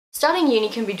Starting uni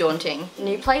can be daunting.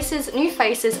 New places, new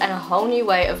faces, and a whole new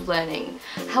way of learning.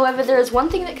 However, there is one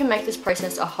thing that can make this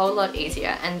process a whole lot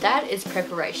easier, and that is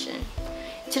preparation.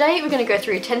 Today we're going to go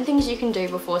through 10 things you can do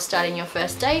before starting your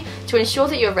first day to ensure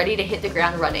that you're ready to hit the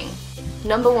ground running.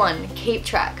 Number 1. Keep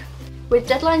track. With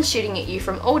deadlines shooting at you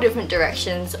from all different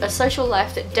directions, a social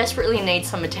life that desperately needs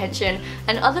some attention,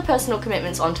 and other personal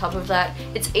commitments on top of that,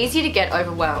 it's easy to get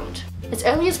overwhelmed. As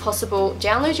early as possible,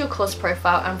 download your course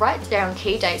profile and write down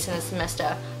key dates in the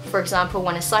semester, for example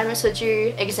when assignments are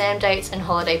due, exam dates, and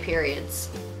holiday periods.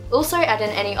 Also add in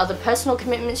any other personal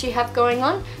commitments you have going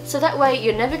on, so that way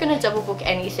you're never going to double book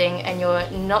anything and you're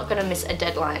not going to miss a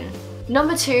deadline.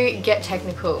 Number 2. Get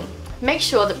technical. Make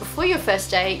sure that before your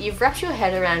first day, you've wrapped your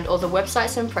head around all the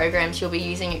websites and programs you'll be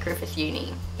using at Griffith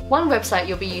Uni. One website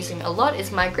you'll be using a lot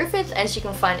is My Griffith, as you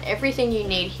can find everything you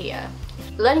need here.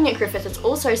 Learning at Griffith is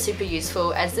also super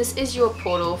useful, as this is your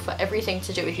portal for everything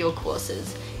to do with your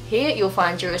courses. Here you'll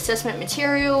find your assessment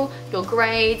material, your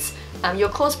grades, your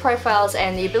course profiles,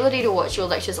 and the ability to watch your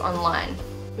lectures online.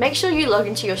 Make sure you log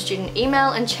into your student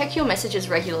email and check your messages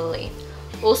regularly.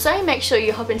 Also, make sure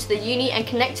you hop into the uni and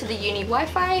connect to the uni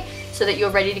Wi-Fi so that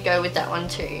you're ready to go with that one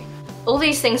too. All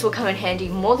these things will come in handy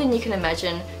more than you can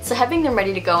imagine, so having them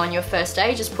ready to go on your first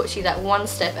day just puts you that one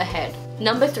step ahead.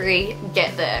 Number 3.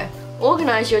 Get there.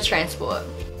 Organise your transport.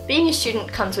 Being a student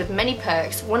comes with many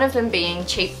perks, one of them being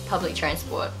cheap public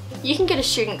transport. You can get a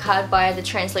student card via the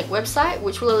TransLink website,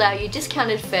 which will allow you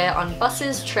discounted fare on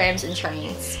buses, trams and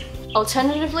trains.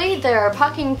 Alternatively, there are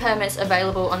parking permits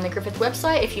available on the Griffith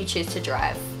website if you choose to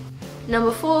drive.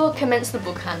 Number 4. Commence the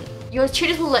book hunt. Your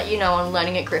tutors will let you know on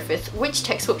Learning at Griffith which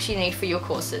textbooks you need for your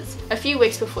courses, a few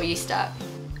weeks before you start.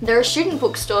 There are student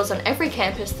bookstores on every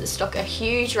campus that stock a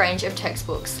huge range of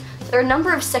textbooks. There are a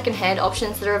number of second-hand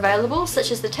options that are available,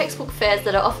 such as the textbook fairs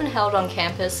that are often held on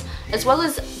campus, as well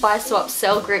as buy swap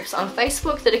sell groups on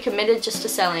Facebook that are committed just to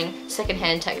selling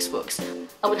second-hand textbooks.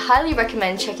 I would highly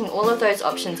recommend checking all of those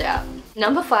options out.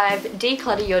 Number 5.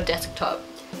 Declutter your desktop.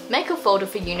 Make a folder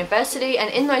for university, and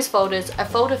in those folders, a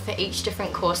folder for each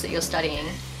different course that you're studying.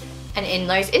 And in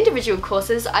those individual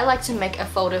courses, I like to make a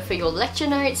folder for your lecture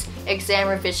notes, exam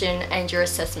revision, and your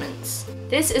assessments.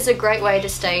 This is a great way to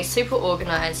stay super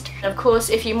organised. And of course,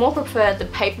 if you more prefer the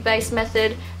paper-based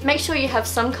method, make sure you have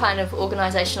some kind of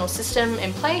organisational system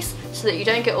in place so that you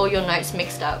don't get all your notes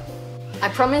mixed up. I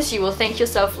promise you will thank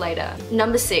yourself later.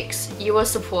 Number 6. You are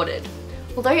supported.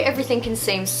 Although everything can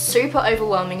seem super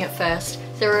overwhelming at first,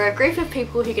 there are a group of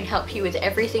people who can help you with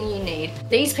everything you need.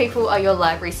 These people are your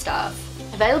library staff.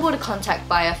 Available to contact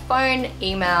via phone,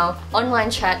 email, online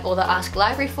chat, or the Ask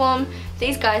Library form,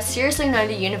 these guys seriously know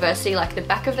the university like the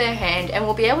back of their hand and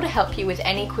will be able to help you with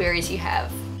any queries you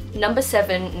have. Number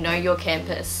 7. Know your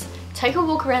campus. Take a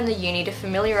walk around the uni to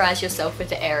familiarise yourself with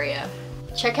the area.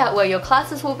 Check out where your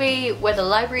classes will be, where the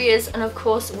library is, and of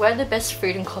course where the best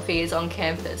food and coffee is on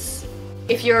campus.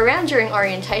 If you're around during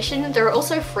orientation, there are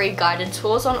also free guided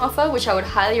tours on offer, which I would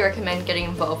highly recommend getting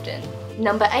involved in.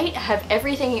 Number 8. Have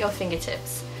everything at your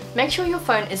fingertips. Make sure your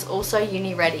phone is also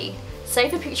uni ready.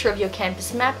 Save a picture of your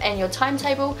campus map and your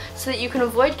timetable so that you can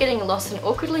avoid getting lost and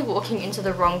awkwardly walking into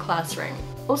the wrong classroom.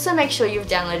 Also make sure you've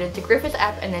downloaded the Griffith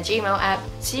app and the Gmail app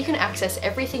so you can access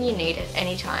everything you need at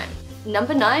any time.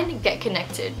 Number 9. Get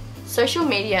connected. Social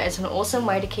media is an awesome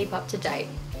way to keep up to date.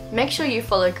 Make sure you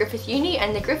follow Griffith Uni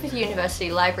and the Griffith University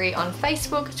Library on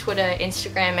Facebook, Twitter,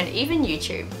 Instagram, and even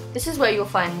YouTube. This is where you'll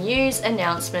find news,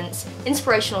 announcements,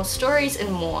 inspirational stories,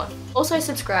 and more. Also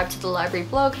subscribe to the library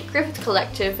blog, Griffith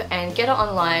Collective, and Get It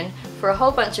Online for a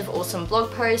whole bunch of awesome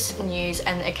blog posts, news,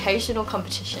 and the occasional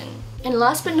competition. And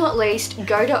last but not least,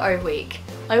 go to O Week.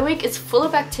 O Week is full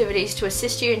of activities to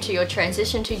assist you into your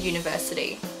transition to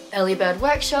university. Early bird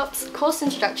workshops, course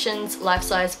introductions,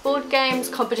 life-size board games,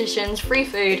 competitions, free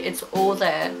food, it's all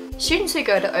there. Students who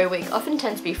go to O Week often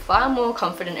tend to be far more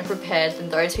confident and prepared than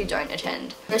those who don't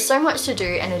attend. There's so much to do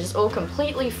and it is all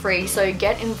completely free, so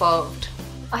get involved.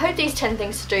 I hope these 10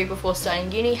 things to do before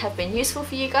starting uni have been useful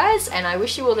for you guys, and I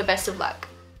wish you all the best of luck.